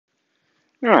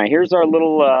All right, here's our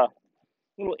little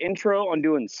intro on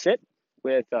doing sit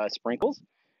with Sprinkles.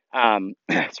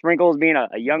 Sprinkles, being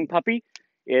a young puppy,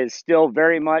 is still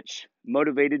very much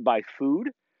motivated by food,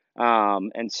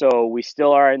 and so we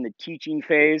still are in the teaching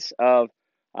phase of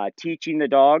teaching the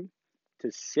dog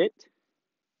to sit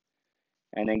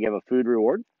and then give a food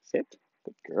reward. Sit,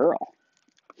 good girl.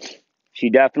 She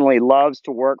definitely loves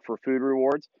to work for food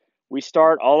rewards. We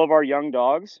start all of our young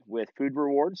dogs with food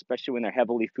rewards, especially when they're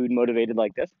heavily food motivated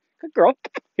like this. Good girl.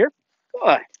 Here.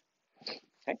 Good.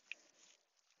 Okay.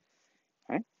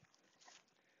 All right.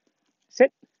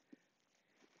 Sit.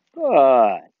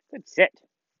 Good. Good sit.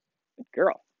 Good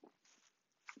girl.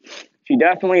 She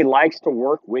definitely likes to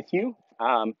work with you.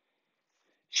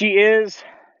 She is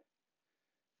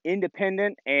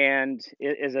independent and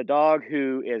is a dog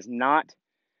who is not,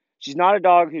 she's not a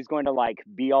dog who's going to like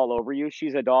be all over you.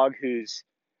 She's a dog who's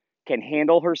can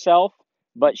handle herself,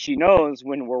 but she knows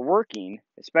when we're working,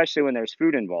 especially when there's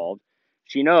food involved,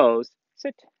 she knows,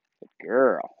 sit, good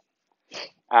girl.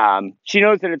 She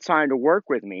knows that it's time to work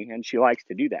with me, and she likes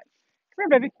to do that.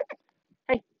 Come here, baby.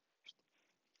 Hey,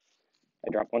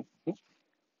 I dropped one.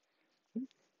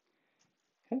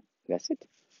 Okay, that's it.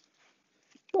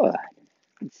 Good.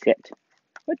 Sit.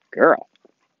 Good girl.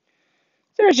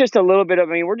 So there's just a little bit of,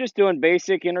 I mean, we're just doing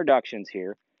basic introductions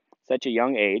here, such a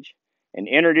young age, and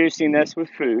introducing this with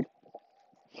food.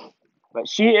 But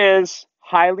she is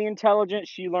highly intelligent.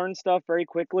 She learns stuff very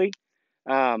quickly.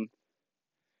 Um,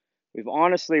 we've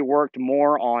honestly worked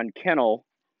more on kennel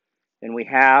than we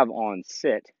have on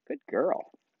sit. Good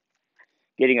girl.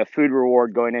 Getting a food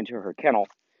reward going into her kennel.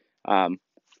 Um,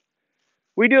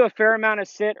 we do a fair amount of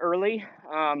sit early.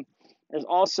 There's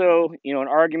also, an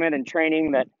argument in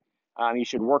training that you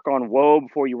should work on whoa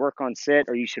before you work on sit,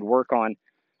 or you should work on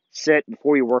sit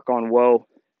before you work on whoa.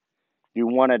 Do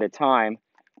one at a time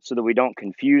so that we don't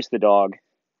confuse the dog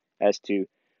as to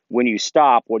when you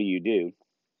stop, what do you do?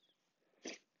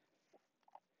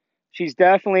 She's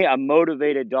definitely a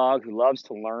motivated dog who loves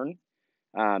to learn.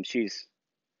 She's,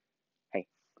 hey,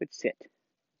 good sit.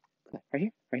 Right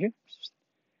here, right here,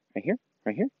 right here,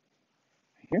 right here,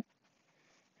 right here,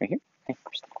 right here. Hey,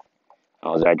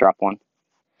 oh, did I drop one?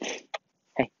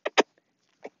 Hey,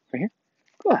 right here.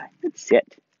 Good sit.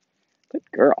 Good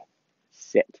girl.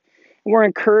 Sit. And we're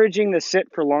encouraging the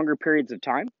sit for longer periods of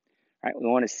time. Right? We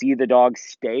want to see the dog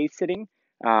stay sitting.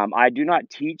 I do not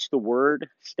teach the word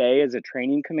stay as a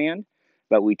training command,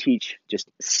 but we teach just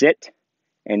sit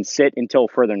and sit until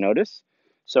further notice.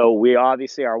 So we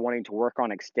obviously are wanting to work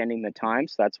on extending the time.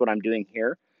 So that's what I'm doing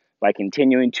here by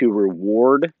continuing to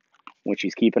reward when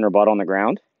she's keeping her butt on the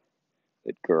ground.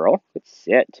 Good girl. Good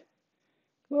sit.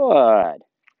 Good.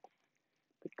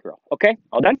 Good girl. Okay,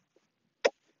 all done?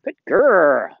 Good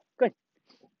girl. Good.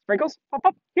 Sprinkles, pop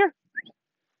up here.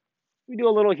 We do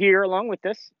a little here along with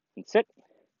this and sit.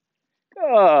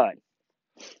 Good.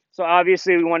 So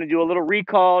obviously we want to do a little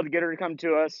recall to get her to come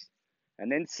to us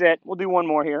and then sit. We'll do one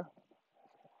more here.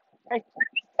 Hey,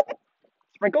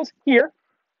 Sprinkles, here.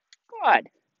 Good.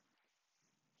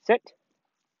 Sit.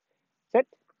 Sit.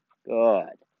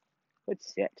 Good. Good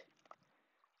sit.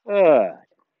 Good.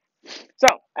 So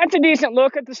that's a decent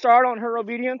look at the start on her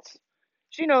obedience.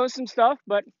 She knows some stuff,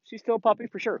 but she's still a puppy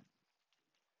for sure.